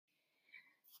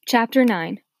Chapter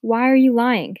 9. Why Are You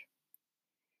Lying?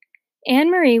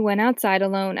 Anne-Marie went outside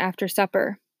alone after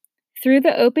supper. Through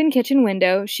the open kitchen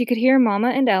window, she could hear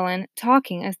Mama and Ellen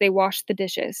talking as they washed the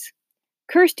dishes.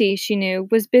 Kirsty, she knew,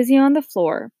 was busy on the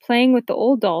floor, playing with the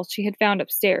old dolls she had found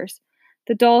upstairs,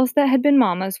 the dolls that had been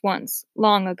Mama's once,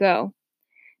 long ago.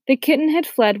 The kitten had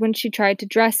fled when she tried to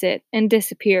dress it and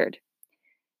disappeared.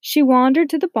 She wandered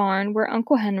to the barn where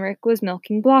Uncle Henrik was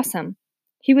milking Blossom.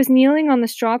 He was kneeling on the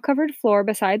straw-covered floor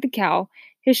beside the cow,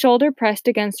 his shoulder pressed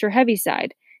against her heavy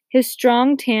side, his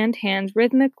strong, tanned hands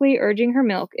rhythmically urging her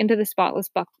milk into the spotless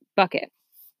bucket.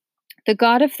 The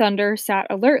god of thunder sat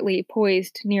alertly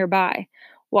poised nearby,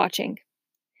 watching.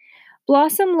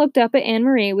 Blossom looked up at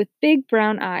Anne-Marie with big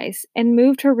brown eyes and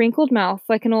moved her wrinkled mouth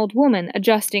like an old woman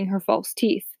adjusting her false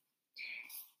teeth.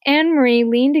 Anne-Marie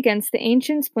leaned against the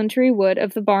ancient splintery wood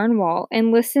of the barn wall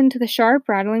and listened to the sharp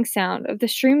rattling sound of the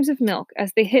streams of milk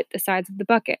as they hit the sides of the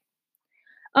bucket.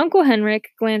 Uncle Henrik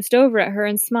glanced over at her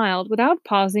and smiled without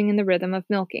pausing in the rhythm of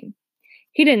milking.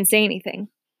 He didn't say anything.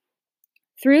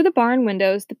 Through the barn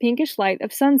windows, the pinkish light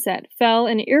of sunset fell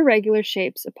in irregular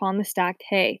shapes upon the stacked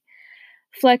hay.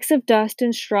 Flecks of dust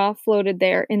and straw floated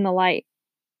there in the light.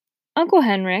 "Uncle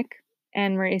Henrik,"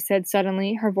 Anne-Marie said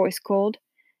suddenly, her voice cold,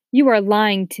 "you are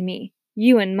lying to me,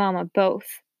 you and Mama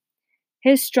both."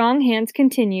 His strong hands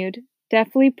continued,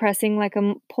 deftly pressing like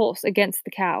a pulse against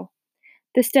the cow.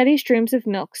 The steady streams of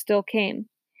milk still came.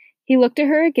 He looked at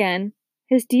her again,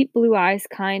 his deep blue eyes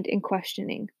kind and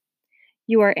questioning.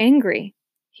 "You are angry,"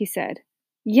 he said.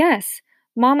 "Yes,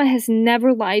 Mama has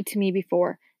never lied to me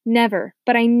before, never,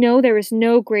 but I know there is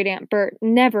no Great Aunt Bert,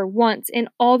 never once in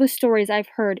all the stories I've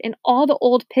heard, in all the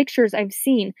old pictures I've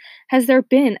seen, has there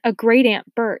been a Great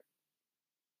Aunt Bert."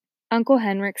 Uncle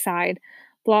Henrik sighed.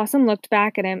 Blossom looked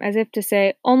back at him as if to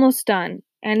say, "Almost done,"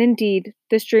 and indeed,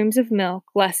 the streams of milk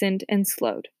lessened and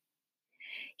slowed.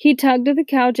 He tugged at the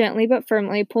cow gently but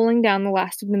firmly, pulling down the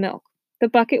last of the milk. The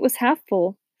bucket was half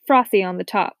full, frothy on the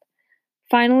top.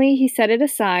 Finally, he set it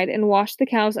aside and washed the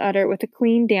cow's udder with a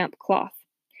clean, damp cloth.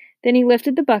 Then he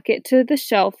lifted the bucket to the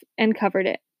shelf and covered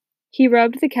it. He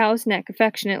rubbed the cow's neck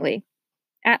affectionately.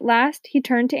 At last, he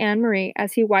turned to Anne-Marie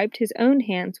as he wiped his own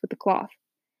hands with the cloth.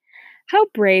 "How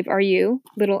brave are you,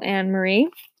 little Anne-Marie?"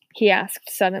 he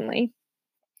asked suddenly.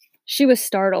 She was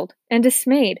startled and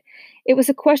dismayed. It was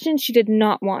a question she did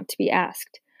not want to be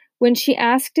asked. When she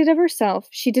asked it of herself,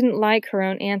 she didn't like her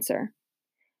own answer.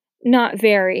 "Not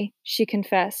very," she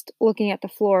confessed, looking at the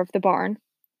floor of the barn.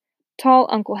 Tall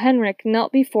Uncle Henrik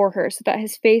knelt before her so that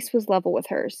his face was level with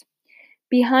hers.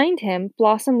 Behind him,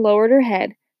 Blossom lowered her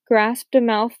head, grasped a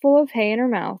mouthful of hay in her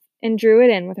mouth, and drew it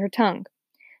in with her tongue.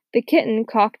 The kitten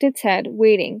cocked its head,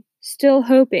 waiting, still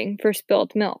hoping for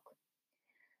spilled milk.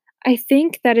 "I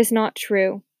think that is not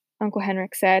true," Uncle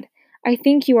Henrik said. "I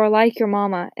think you are like your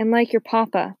Mama, and like your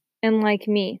Papa, and like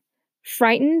me.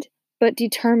 Frightened, but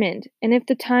determined, and if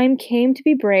the time came to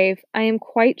be brave, I am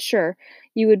quite sure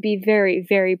you would be very,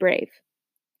 very brave.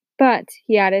 But,"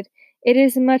 he added, "it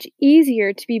is much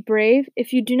easier to be brave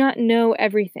if you do not know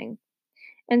everything.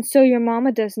 And so your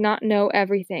Mama does not know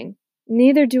everything.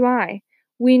 Neither do I.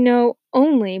 We know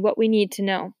only what we need to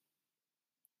know."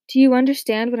 "Do you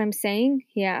understand what I'm saying?"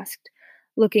 he asked,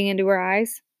 looking into her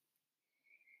eyes.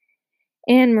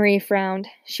 Anne-Marie frowned.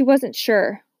 She wasn't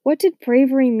sure. What did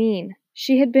bravery mean?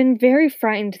 She had been very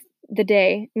frightened the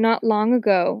day, not long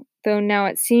ago, though now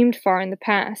it seemed far in the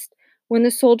past, when the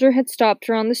soldier had stopped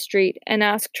her on the street and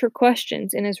asked her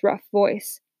questions in his rough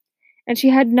voice. And she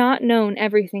had not known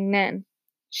everything then.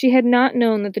 She had not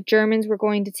known that the Germans were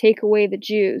going to take away the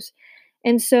Jews,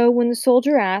 and so when the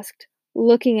soldier asked,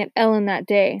 looking at Ellen that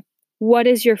day, "What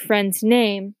is your friend's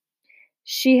name?"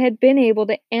 she had been able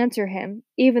to answer him,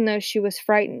 even though she was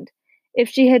frightened. If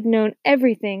she had known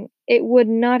everything, it would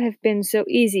not have been so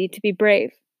easy to be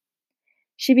brave.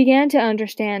 She began to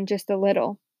understand just a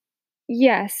little.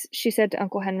 "Yes," she said to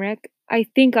Uncle Henrik, "I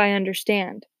think I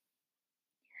understand."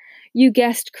 "You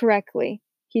guessed correctly,"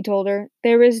 he told her.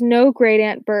 "There is no Great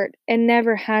Aunt Bert, and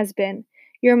never has been.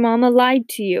 Your Mama lied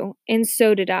to you, and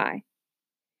so did I."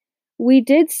 "We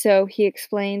did so," he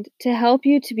explained, "to help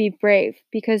you to be brave,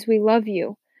 because we love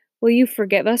you. Will you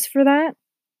forgive us for that?"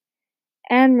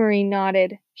 Anne-Marie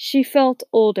nodded. She felt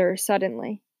older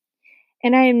suddenly.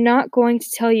 "And I am not going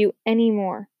to tell you any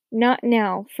more. Not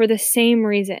now, for the same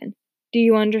reason. Do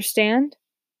you understand?"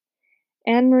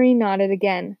 Anne-Marie nodded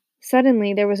again.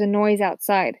 Suddenly there was a noise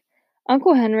outside.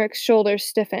 Uncle Henrik's shoulders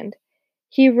stiffened.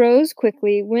 He rose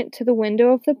quickly, went to the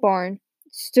window of the barn,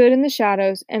 stood in the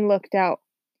shadows, and looked out.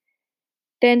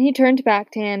 Then he turned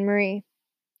back to Anne-Marie.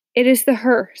 "It is the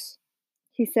hearse,"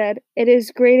 he said. "It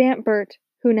is Great Aunt Bert,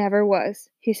 "Who never was,"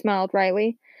 he smiled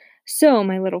wryly. "So,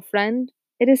 my little friend,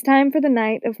 it is time for the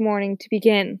night of mourning to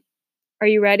begin. Are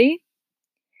you ready?"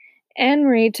 Anne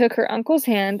Marie took her uncle's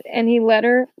hand, and he led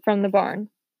her from the barn.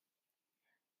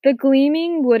 The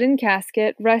gleaming wooden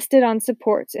casket rested on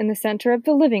supports in the center of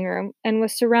the living room and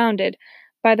was surrounded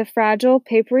by the fragile,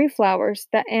 papery flowers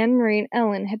that Anne Marie and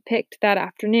Ellen had picked that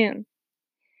afternoon.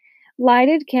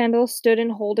 Lighted candles stood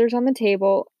in holders on the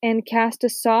table and cast a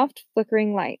soft,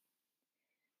 flickering light.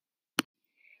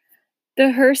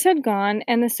 The hearse had gone,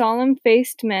 and the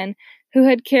solemn-faced men who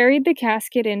had carried the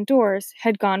casket indoors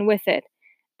had gone with it,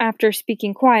 after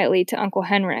speaking quietly to Uncle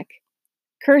Henrik.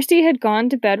 Kirsty had gone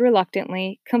to bed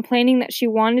reluctantly, complaining that she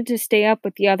wanted to stay up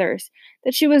with the others,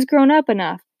 that she was grown up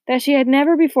enough, that she had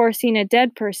never before seen a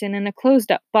dead person in a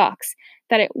closed-up box,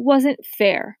 that it wasn't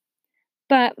fair.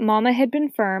 But Mamma had been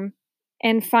firm,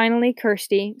 and finally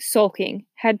Kirsty, sulking,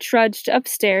 had trudged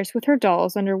upstairs with her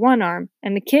dolls under one arm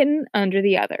and the kitten under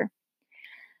the other.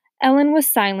 Ellen was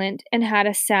silent and had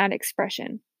a sad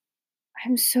expression.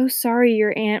 "I'm so sorry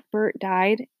your Aunt Bert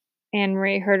died," Anne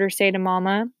Marie heard her say to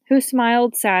Mamma, who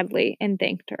smiled sadly and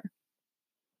thanked her.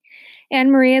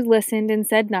 Anne Marie had listened and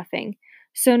said nothing.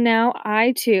 "So now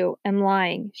I, too, am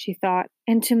lying," she thought,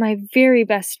 "and to my very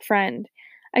best friend.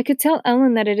 I could tell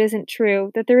Ellen that it isn't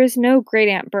true, that there is no great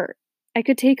Aunt Bert. I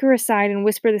could take her aside and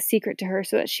whisper the secret to her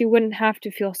so that she wouldn't have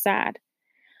to feel sad."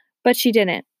 But she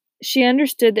didn't. She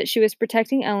understood that she was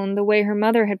protecting Ellen the way her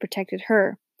mother had protected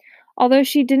her. Although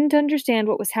she didn't understand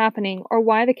what was happening or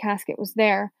why the casket was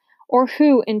there, or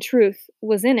who, in truth,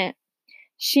 was in it,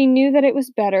 she knew that it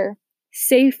was better,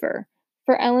 safer,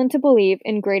 for Ellen to believe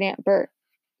in Great Aunt Bert.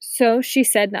 So she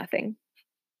said nothing.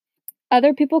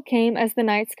 Other people came as the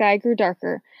night sky grew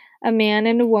darker. A man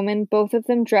and a woman, both of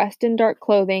them dressed in dark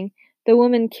clothing, the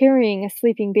woman carrying a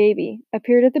sleeping baby,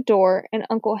 appeared at the door, and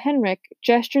Uncle Henrik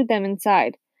gestured them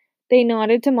inside. They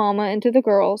nodded to Mamma and to the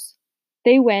girls.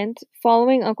 They went,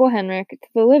 following Uncle Henrik, to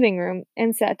the living room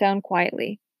and sat down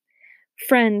quietly.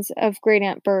 "Friends of Great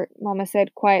Aunt Bert," Mamma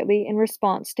said quietly in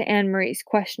response to Anne Marie's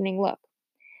questioning look.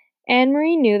 Anne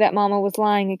Marie knew that Mamma was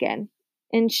lying again,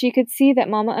 and she could see that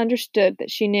Mamma understood that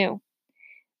she knew.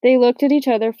 They looked at each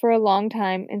other for a long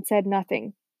time and said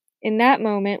nothing. In that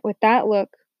moment, with that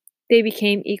look, they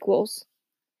became equals.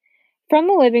 From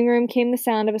the living room came the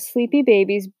sound of a sleepy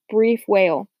baby's brief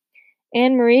wail.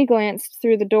 Anne Marie glanced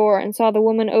through the door and saw the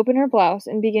woman open her blouse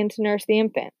and begin to nurse the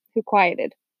infant, who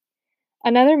quieted.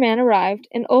 Another man arrived,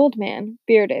 an old man,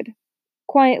 bearded.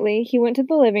 Quietly, he went to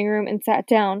the living room and sat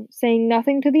down, saying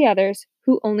nothing to the others,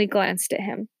 who only glanced at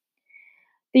him.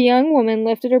 The young woman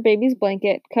lifted her baby's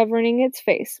blanket, covering its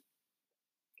face.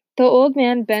 The old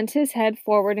man bent his head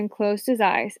forward and closed his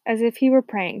eyes, as if he were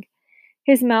praying.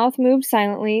 His mouth moved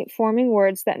silently, forming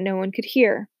words that no one could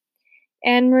hear.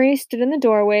 Anne Marie stood in the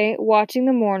doorway, watching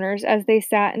the mourners as they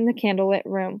sat in the candlelit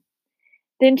room.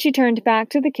 Then she turned back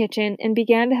to the kitchen and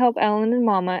began to help Ellen and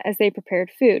Mamma as they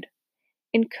prepared food.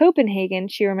 In Copenhagen,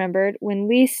 she remembered, when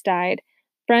Lise died,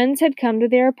 friends had come to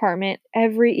their apartment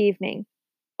every evening.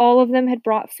 All of them had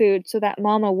brought food so that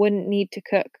Mamma wouldn't need to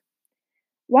cook.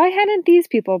 Why hadn't these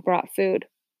people brought food?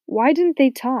 Why didn't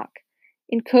they talk?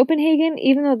 In Copenhagen,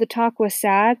 even though the talk was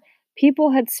sad,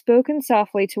 people had spoken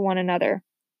softly to one another,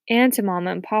 and to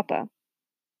Mamma and Papa.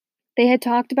 They had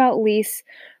talked about Lise,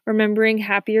 remembering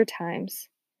happier times.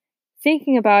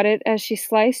 Thinking about it as she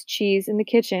sliced cheese in the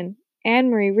kitchen, Anne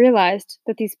Marie realized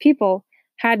that these people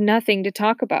had nothing to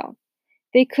talk about.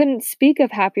 They couldn't speak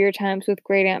of happier times with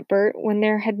Great Aunt Bert when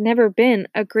there had never been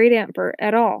a Great Aunt Bert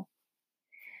at all.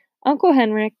 Uncle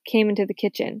Henrik came into the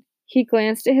kitchen. He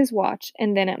glanced at his watch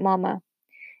and then at Mamma.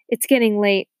 "It's getting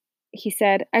late," he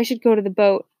said. "I should go to the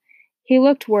boat." He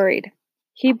looked worried.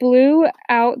 He blew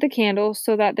out the candle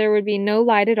so that there would be no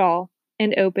light at all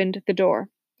and opened the door.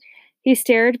 He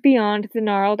stared beyond the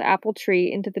gnarled apple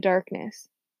tree into the darkness.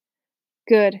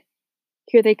 "Good.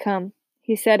 Here they come,"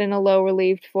 he said in a low,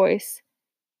 relieved voice.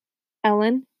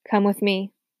 "Ellen, come with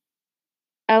me."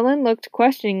 Ellen looked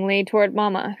questioningly toward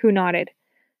Mamma, who nodded.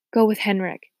 "Go with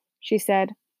Henrik," she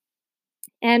said.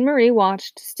 Anne Marie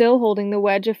watched, still holding the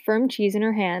wedge of firm cheese in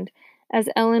her hand, as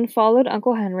Ellen followed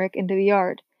Uncle Henrik into the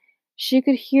yard. She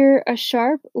could hear a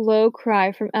sharp, low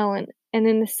cry from Ellen, and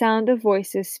then the sound of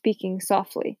voices speaking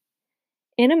softly.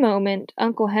 In a moment,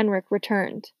 Uncle Henrik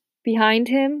returned. Behind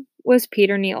him was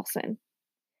Peter Nielsen.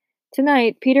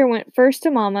 Tonight, Peter went first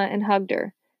to Mamma and hugged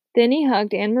her. Then he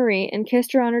hugged Anne Marie and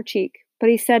kissed her on her cheek, but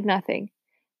he said nothing.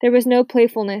 There was no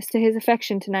playfulness to his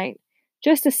affection tonight,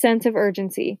 just a sense of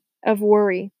urgency, of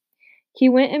worry. He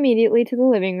went immediately to the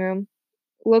living room,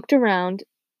 looked around,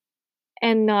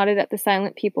 and nodded at the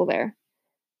silent people there.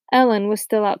 Ellen was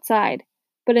still outside.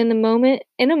 But in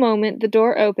a moment, the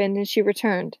door opened and she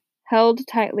returned, held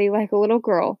tightly like a little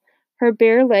girl, her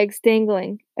bare legs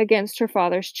dangling against her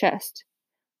father's chest.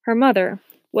 Her mother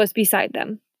was beside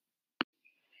them.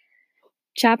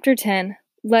 Chapter 10.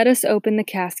 Let us open the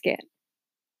casket.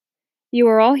 You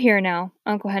are all here now,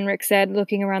 Uncle Henrik said,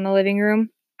 looking around the living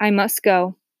room. I must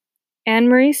go.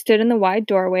 Anne-Marie stood in the wide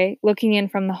doorway, looking in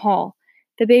from the hall.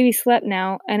 The baby slept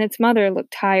now, and its mother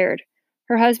looked tired.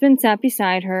 Her husband sat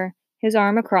beside her, his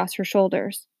arm across her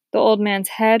shoulders. The old man's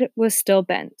head was still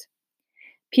bent.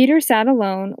 Peter sat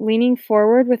alone, leaning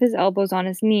forward with his elbows on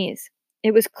his knees.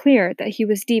 It was clear that he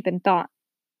was deep in thought.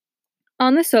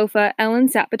 On the sofa, Ellen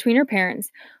sat between her parents,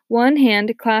 one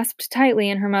hand clasped tightly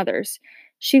in her mother's.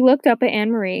 She looked up at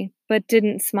Anne-Marie, but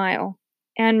didn't smile.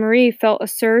 Anne-Marie felt a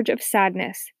surge of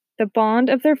sadness. The bond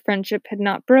of their friendship had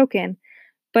not broken,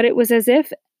 but it was as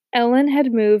if Ellen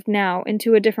had moved now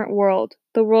into a different world,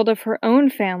 the world of her own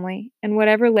family, and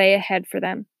whatever lay ahead for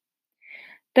them.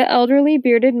 The elderly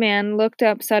bearded man looked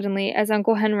up suddenly as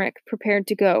Uncle Henrik prepared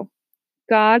to go.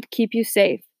 God keep you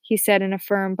safe, he said in a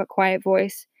firm but quiet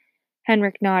voice.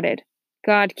 Henrik nodded.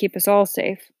 God keep us all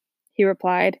safe, he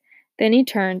replied. Then he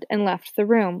turned and left the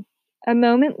room. A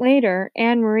moment later,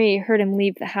 Anne-Marie heard him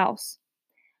leave the house.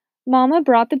 Mama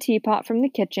brought the teapot from the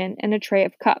kitchen and a tray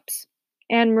of cups.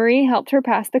 Anne-Marie helped her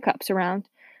pass the cups around.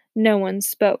 No one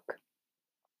spoke.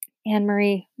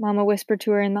 Anne-Marie, Mama whispered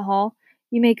to her in the hall,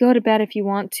 you may go to bed if you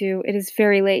want to. It is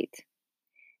very late.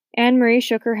 Anne-Marie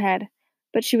shook her head,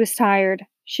 but she was tired.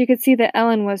 She could see that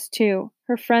Ellen was too.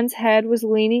 Her friend's head was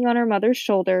leaning on her mother's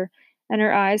shoulder, and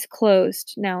her eyes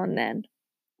closed now and then.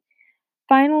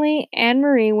 Finally,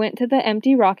 Anne-Marie went to the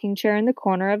empty rocking chair in the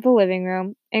corner of the living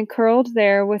room and curled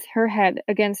there with her head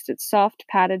against its soft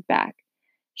padded back.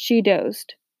 She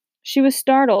dozed. She was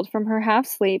startled from her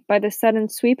half-sleep by the sudden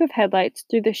sweep of headlights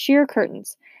through the sheer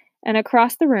curtains and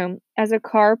across the room as a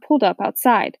car pulled up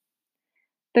outside.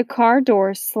 The car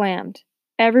doors slammed.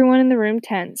 Everyone in the room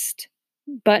tensed,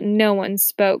 but no one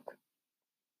spoke.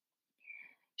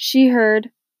 She heard,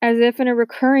 as if in a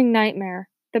recurring nightmare,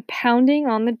 the pounding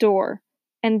on the door,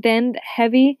 and then the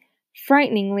heavy,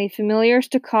 frighteningly familiar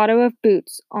staccato of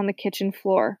boots on the kitchen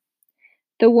floor.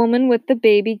 The woman with the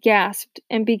baby gasped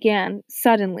and began,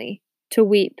 suddenly, to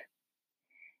weep.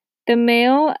 The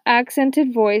male,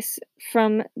 accented voice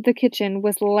from the kitchen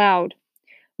was loud.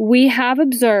 We have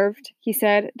observed, he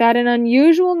said, that an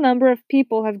unusual number of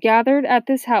people have gathered at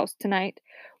this house tonight.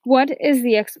 What is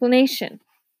the explanation?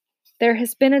 There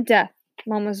has been a death,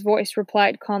 Mama's voice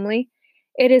replied calmly.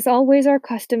 It is always our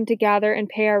custom to gather and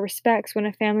pay our respects when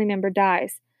a family member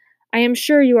dies. I am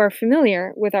sure you are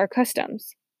familiar with our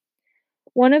customs.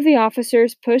 One of the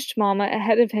officers pushed Mama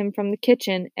ahead of him from the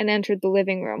kitchen and entered the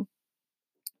living room.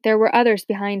 There were others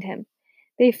behind him.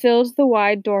 They filled the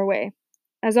wide doorway.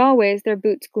 As always, their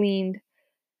boots gleamed.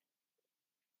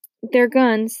 Their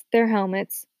guns, their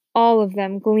helmets, all of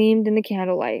them gleamed in the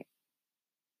candlelight.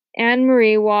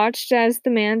 Anne-Marie watched as the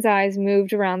man's eyes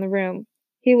moved around the room.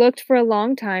 He looked for a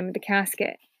long time at the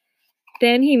casket.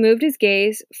 Then he moved his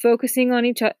gaze, focusing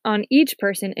on each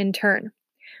person in turn.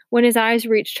 When his eyes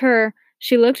reached her,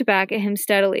 she looked back at him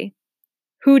steadily.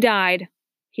 Who died?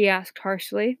 He asked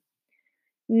harshly.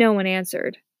 No one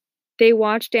answered. They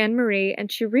watched Anne-Marie,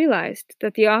 and she realized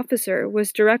that the officer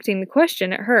was directing the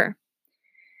question at her.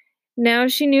 Now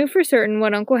she knew for certain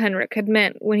what Uncle Henrik had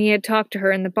meant when he had talked to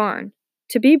her in the barn.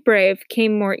 To be brave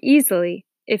came more easily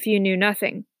if you knew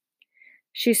nothing.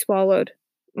 She swallowed.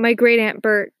 My great-aunt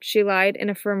Bert, she lied in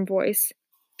a firm voice.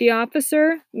 The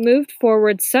officer moved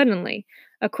forward suddenly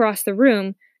across the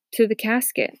room to the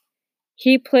casket.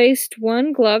 He placed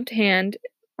one gloved hand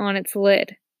on its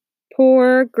lid.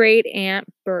 Poor great-aunt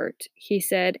Bert, he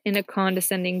said in a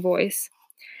condescending voice.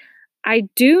 I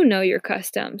do know your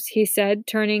customs, he said,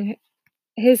 turning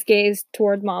his gaze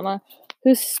toward Mama,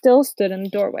 who still stood in the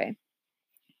doorway.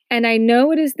 And I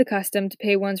know it is the custom to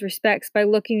pay one's respects by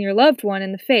looking your loved one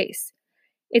in the face.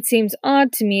 It seems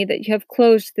odd to me that you have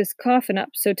closed this coffin up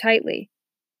so tightly.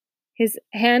 His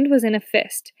hand was in a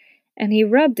fist, and he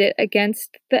rubbed it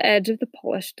against the edge of the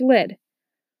polished lid.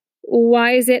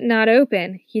 Why is it not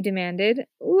open? He demanded.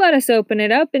 Let us open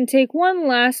it up and take one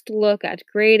last look at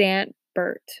Great-Aunt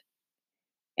Bert.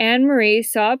 Anne-Marie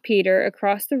saw Peter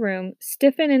across the room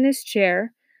stiffen in his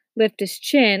chair, lift his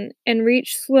chin, and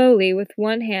reach slowly with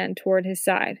one hand toward his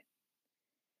side.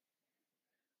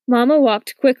 Mama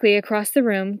walked quickly across the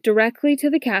room, directly to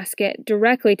the casket,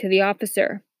 directly to the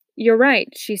officer. You're right,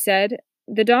 she said.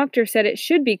 The doctor said it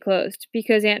should be closed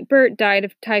because Aunt Bert died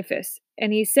of typhus,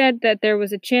 and he said that there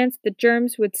was a chance the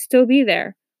germs would still be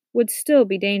there, would still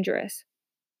be dangerous.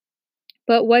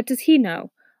 But what does he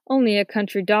know? Only a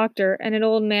country doctor, and an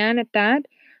old man at that.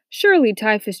 Surely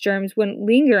typhus germs wouldn't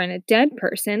linger in a dead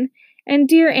person. And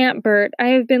dear Aunt Bert, I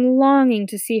have been longing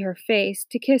to see her face,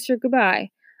 to kiss her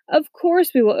goodbye. Of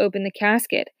course we will open the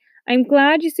casket. I'm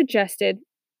glad you suggested.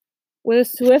 With a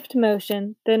swift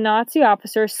motion, the Nazi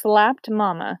officer slapped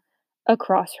Mamma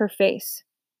across her face.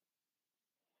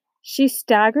 She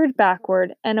staggered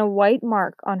backward, and a white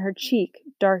mark on her cheek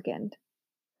darkened.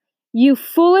 You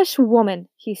foolish woman,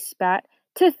 he spat.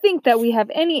 To think that we have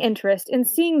any interest in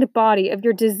seeing the body of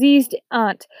your diseased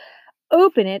aunt.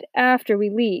 Open it after we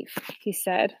leave, he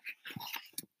said.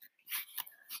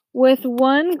 With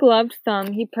one gloved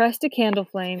thumb, he pressed a candle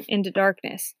flame into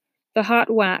darkness. The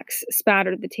hot wax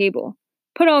spattered the table.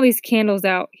 Put all these candles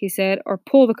out, he said, or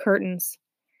pull the curtains.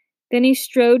 Then he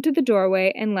strode to the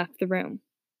doorway and left the room.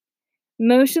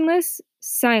 Motionless,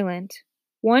 silent,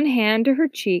 one hand to her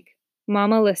cheek,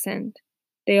 Mamma listened.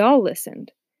 They all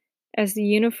listened, as the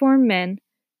uniformed men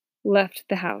left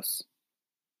the house.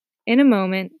 In a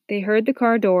moment, they heard the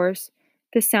car doors,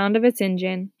 the sound of its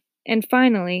engine, and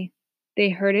finally, they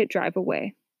heard it drive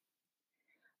away.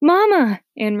 Mama!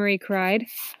 Anne-Marie cried.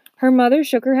 Her mother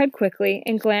shook her head quickly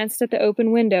and glanced at the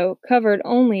open window, covered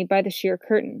only by the sheer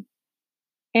curtain.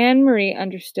 Anne-Marie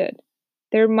understood.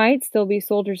 There might still be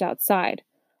soldiers outside,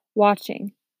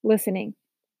 watching, listening.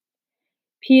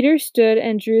 Peter stood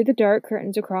and drew the dark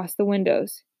curtains across the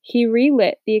windows. He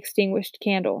relit the extinguished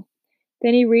candle.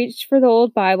 Then he reached for the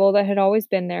old Bible that had always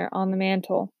been there on the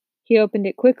mantel. He opened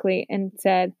it quickly and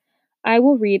said, I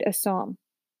will read a psalm.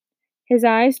 His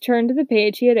eyes turned to the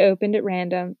page he had opened at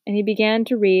random, and he began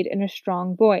to read in a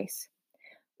strong voice.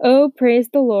 Oh, praise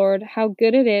the Lord, how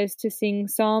good it is to sing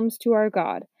psalms to our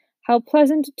God. How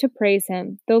pleasant to praise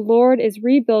him. The Lord is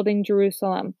rebuilding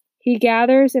Jerusalem. He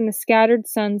gathers in the scattered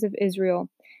sons of Israel.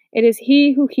 It is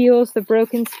he who heals the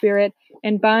broken spirit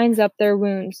and binds up their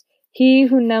wounds. He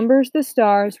who numbers the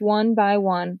stars one by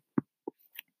one.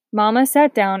 Mamma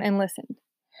sat down and listened.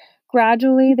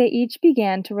 Gradually, they each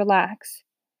began to relax.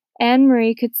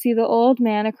 Anne-Marie could see the old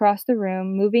man across the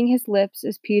room moving his lips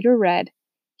as Peter read.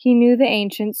 He knew the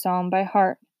ancient psalm by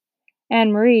heart.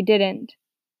 Anne-Marie didn't.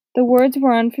 The words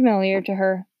were unfamiliar to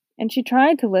her, and she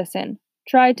tried to listen,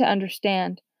 tried to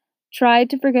understand, tried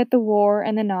to forget the war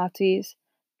and the Nazis,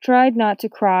 tried not to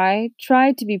cry,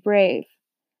 tried to be brave.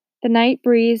 The night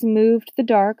breeze moved the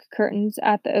dark curtains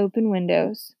at the open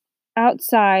windows.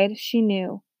 Outside, she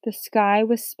knew, the sky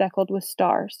was speckled with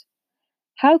stars.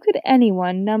 How could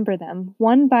anyone number them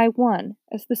one by one,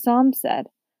 as the psalm said?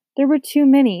 There were too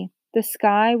many. The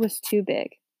sky was too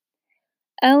big.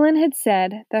 Ellen had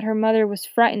said that her mother was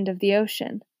frightened of the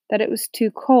ocean, that it was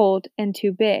too cold and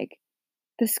too big.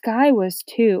 The sky was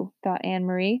too, thought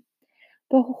Anne-Marie.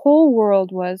 The whole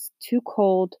world was too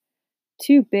cold,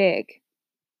 too big,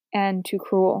 and too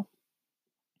cruel.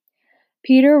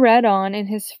 Peter read on in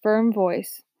his firm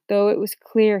voice, though it was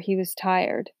clear he was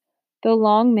tired. The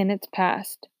long minutes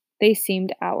passed. They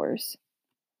seemed hours.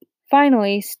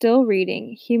 Finally, still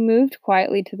reading, he moved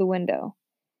quietly to the window.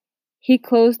 He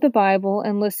closed the Bible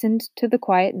and listened to the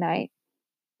quiet night.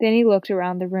 Then he looked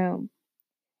around the room.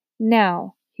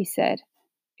 Now, he said,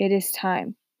 it is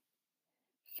time.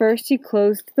 First he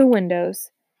closed the windows,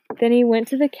 then he went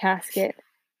to the casket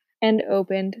and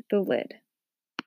opened the lid.